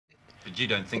But you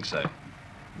don't think so?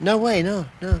 No way, no.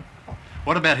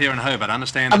 What about here in Hobart? I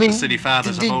understand that the city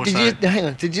fathers have also... hang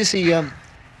on, did you see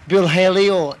Bill Haley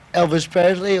or Elvis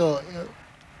Presley or...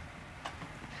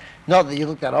 not that you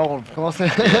look that old, of course.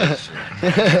 Yes,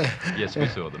 yes, we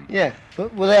saw them. Yeah,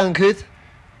 but were they uncouth?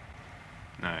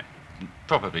 No.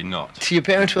 Probably not. To your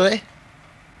parents, were they?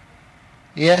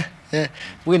 Yeah,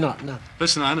 we're not, no.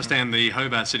 Listen, I understand the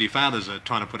Hobart City Fathers are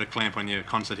trying to put a clamp on your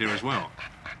concert here as well.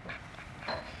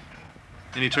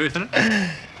 Any truth in it?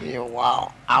 Yeah,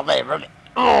 wow, I'll be ready.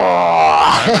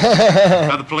 Are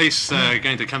the police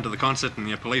going to come to the concert and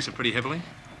your police are pretty heavily?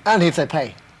 Only if they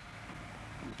pay.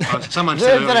 Someone If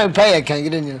said they don't pay, I can't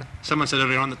get in, you know. Someone said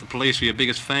earlier on that the police were your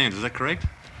biggest fans, is that correct?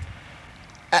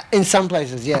 In some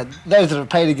places, yeah. Those that are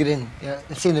paid to get in, yeah.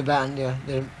 It's in the band, yeah.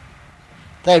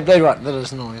 They write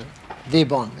letters and all, yeah. They're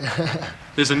Bond.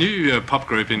 There's a new pop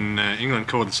group in England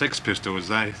called the Sex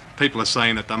Pistols. People are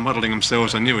saying that they're modelling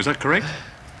themselves on you, is that correct?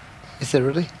 Is there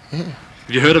really? Yeah. Have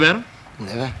you heard about them?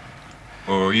 Never.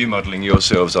 Or are you modelling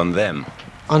yourselves on them?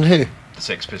 On who? The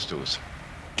Sex Pistols.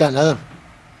 Don't know them.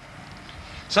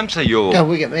 Some say you're... No,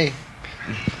 look at me.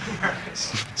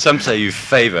 Some say you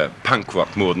favour punk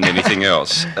rock more than anything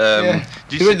else. Yeah.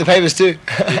 Do You read the papers too.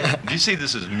 do you see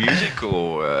this as music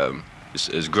or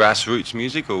as grassroots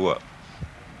music or what?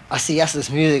 I see us as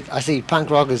music. I see punk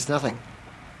rock as nothing.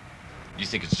 You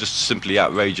think it's just simply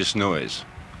outrageous noise?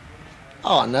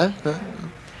 Oh, no.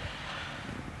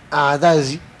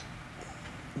 Those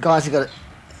guys have got it.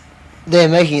 They're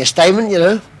making a statement, you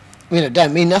know. I mean, it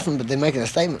don't mean nothing, but they're making a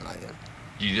statement like that.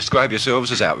 Do you describe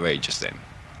yourselves as outrageous then?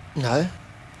 No.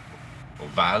 Or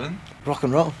violent? Rock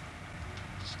and roll.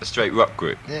 A straight rock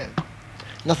group? Yeah.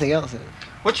 Nothing else.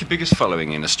 What's your biggest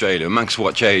following in Australia? Amongst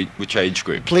which age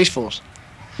group? Police force.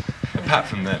 Apart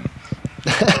from them.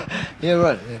 Yeah,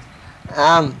 right.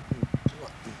 Yeah.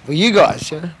 Well, you guys,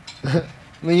 you know. I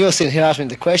mean, you're sitting here asking me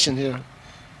the question, you know.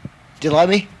 Do you like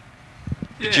me?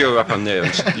 Yeah. But you're up on there.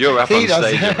 You're up on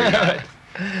stage every night.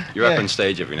 You're up Yeah. on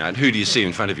stage every night. Who do you see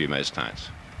in front of you most nights?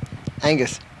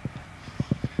 Angus.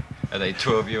 Are they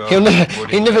 12-year-olds?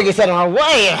 He never gets out of my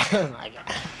way.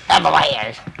 Out of my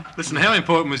way. Listen, how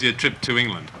important was your trip to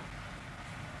England?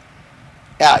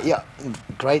 Yeah,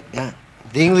 great, yeah.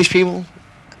 The English people,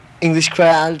 English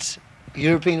crowds,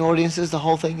 European audiences, the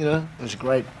whole thing, you know, it was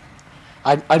great.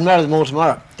 I'd marry them all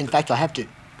tomorrow. In fact, I have to.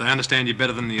 They understand you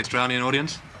better than the Australian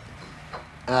audience?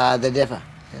 They differ,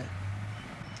 yeah.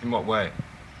 In what way?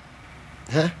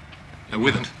 Huh?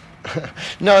 With it.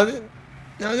 No,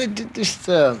 they're just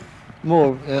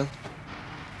more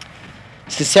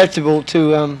susceptible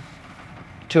to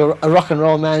a rock and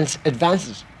roll man's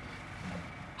advances.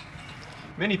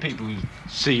 Many people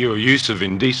see your use of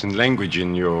indecent language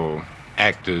in your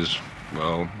act as,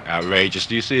 well, outrageous.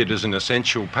 Do you see it as an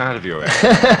essential part of your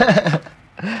act?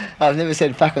 I've never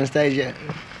said fuck on stage yet.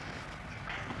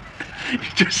 You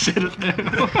just said it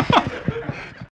now.